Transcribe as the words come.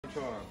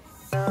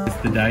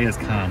The day has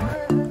come.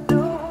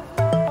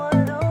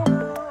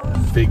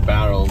 Big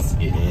barrels,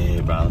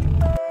 yeah, brother.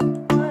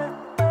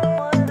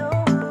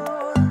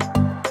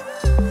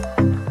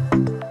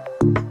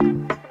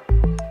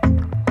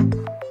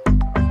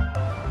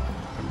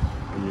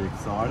 Are you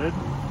excited?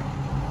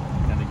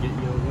 Gonna get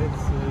you a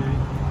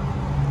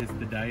wetsuit.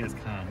 The day has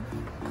come.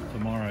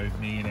 Tomorrow,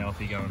 me and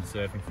Alfie going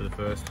surfing for the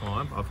first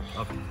time. I've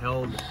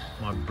held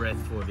my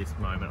breath for this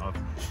moment. I've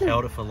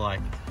held it for like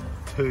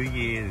 2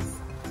 years,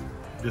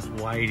 just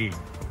waiting.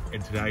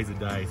 And today's the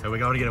day. So we're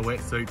going to get a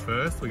wetsuit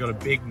first. We got a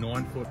big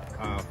 9-foot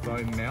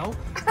foam Mel,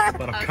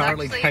 but I'm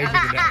currently changing a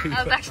nappy.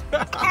 I was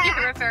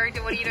actually referring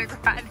to what are you doing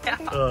right now?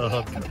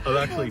 I'm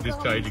actually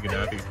just changing a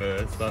nappy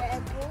first, but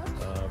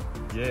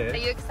yeah. Are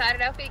you excited,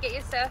 Alfie, to get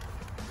your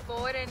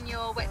surfboard and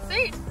your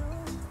wetsuit?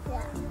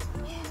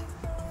 Yeah.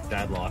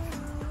 Dad life.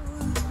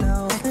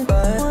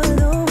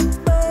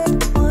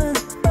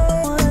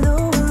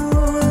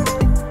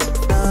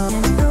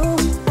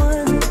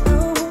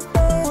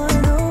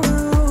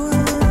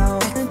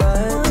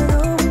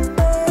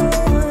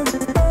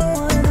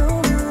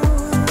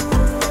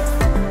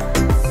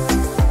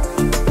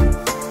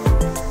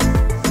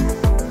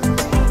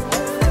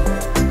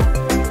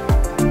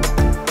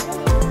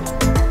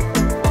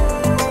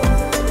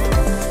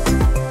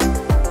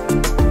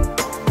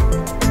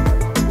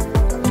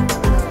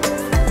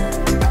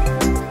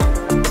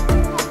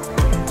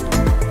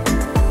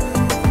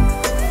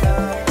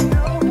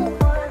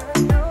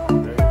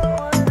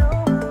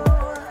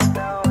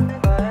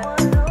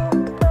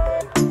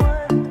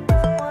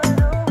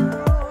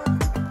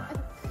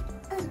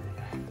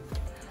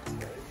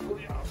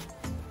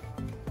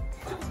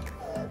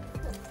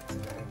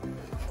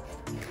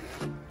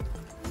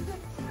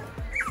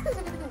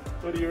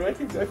 What do you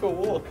reckon? Go for a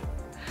walk.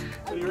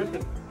 What do you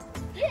reckon?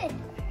 Good.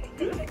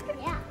 Good?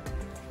 Yeah.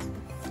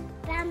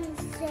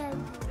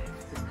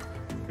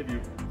 Can you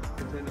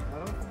pretend to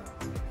paddle?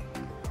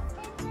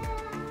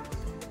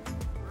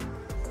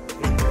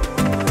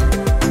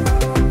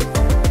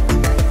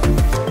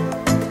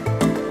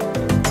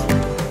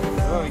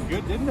 Going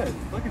good, didn't it?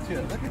 Look at you.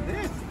 Look at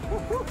this.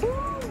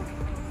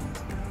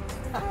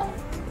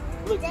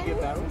 Look, you get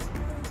barrels.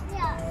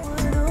 Yeah.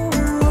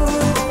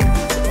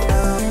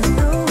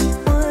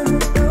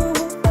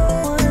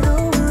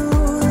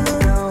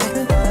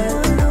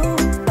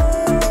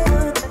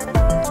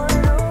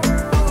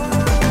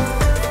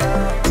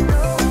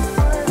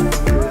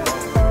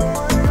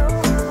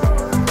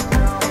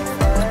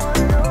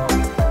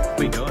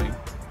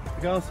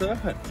 Go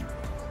surfing.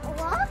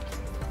 What?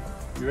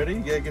 You ready?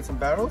 You gotta get some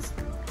barrels?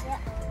 Yeah.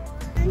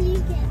 And you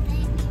get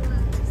baby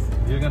ones.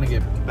 You're gonna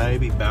get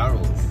baby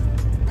barrels.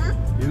 Huh?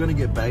 You're gonna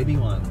get baby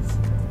ones.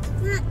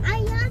 No, I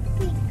like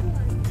big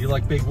ones. You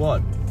like big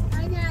what?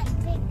 I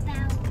like big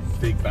barrels.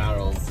 Big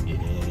barrels.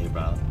 Yeah,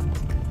 brother.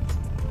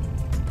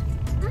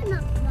 I'm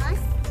not plus.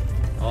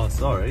 Oh,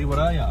 sorry. What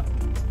are ya?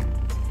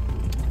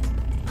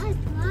 I'm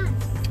plus.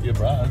 You're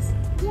bras.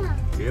 Yeah.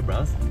 Yeah,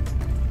 bras.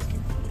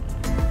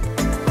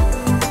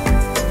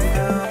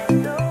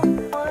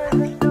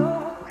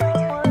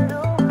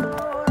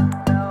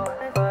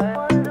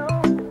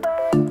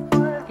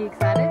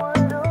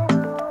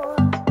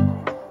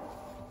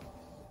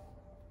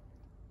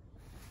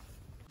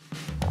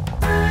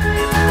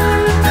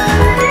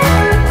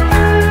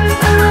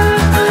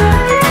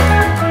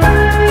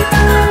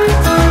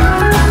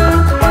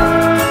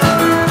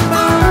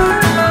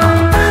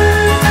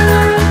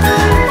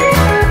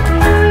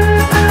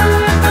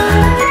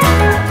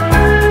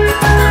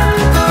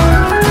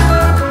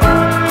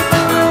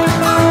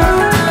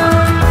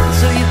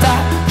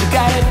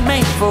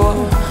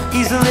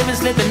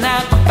 Slipping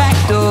out the back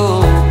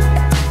door.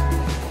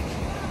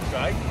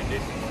 Great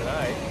conditions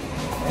today.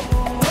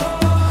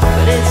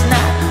 But it's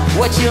not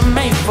what you're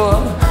made for,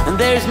 and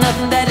there's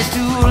nothing that is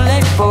too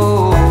late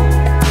for.